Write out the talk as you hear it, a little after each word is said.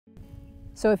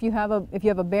So if you have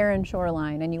a barren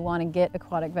shoreline and you want to get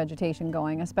aquatic vegetation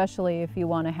going, especially if you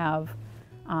want to have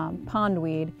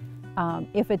pondweed,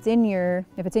 if it's in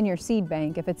your seed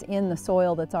bank, if it's in the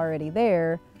soil that's already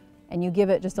there, and you give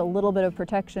it just a little bit of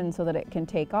protection so that it can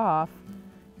take off,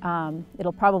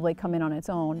 it'll probably come in on its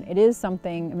own. It is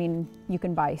something, I mean, you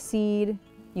can buy seed,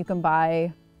 you can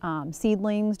buy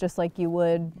seedlings just like you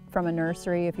would from a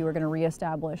nursery if you were going to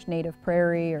reestablish native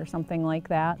prairie or something like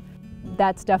that.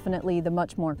 That's definitely the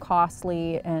much more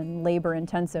costly and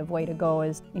labor-intensive way to go,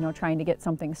 is, you know, trying to get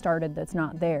something started that's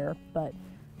not there, but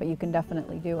you can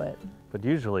definitely do it. But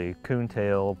usually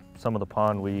coontail, some of the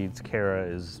pondweeds, Cara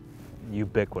is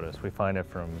ubiquitous. We find it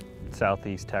from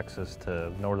southeast Texas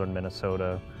to northern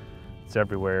Minnesota. It's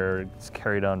everywhere. It's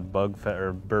carried on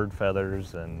bird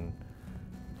feathers and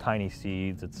tiny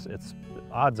seeds. It's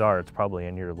odds are it's probably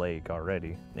in your lake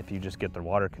already. If you just get the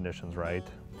water conditions right,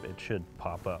 it should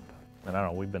pop up. And I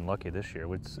don't know, we've been lucky this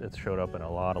year. It's showed up in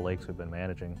a lot of lakes we've been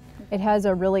managing. It has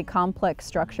a really complex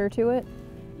structure to it.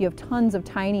 You have tons of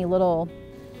tiny little,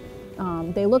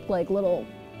 they look like little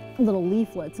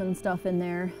leaflets and stuff in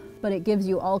there, but it gives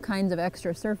you all kinds of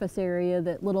extra surface area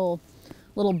that little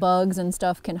bugs and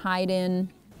stuff can hide in.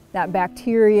 That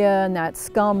bacteria and that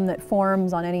scum that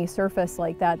forms on any surface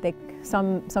like that,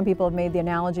 some people have made the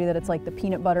analogy that it's like the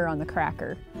peanut butter on the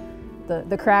cracker.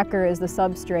 The cracker is the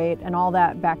substrate, and all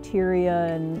that bacteria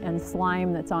and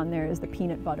slime that's on there is the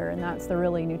peanut butter, and that's the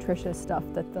really nutritious stuff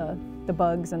that the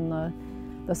bugs and the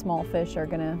small fish are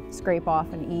going to scrape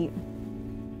off and eat.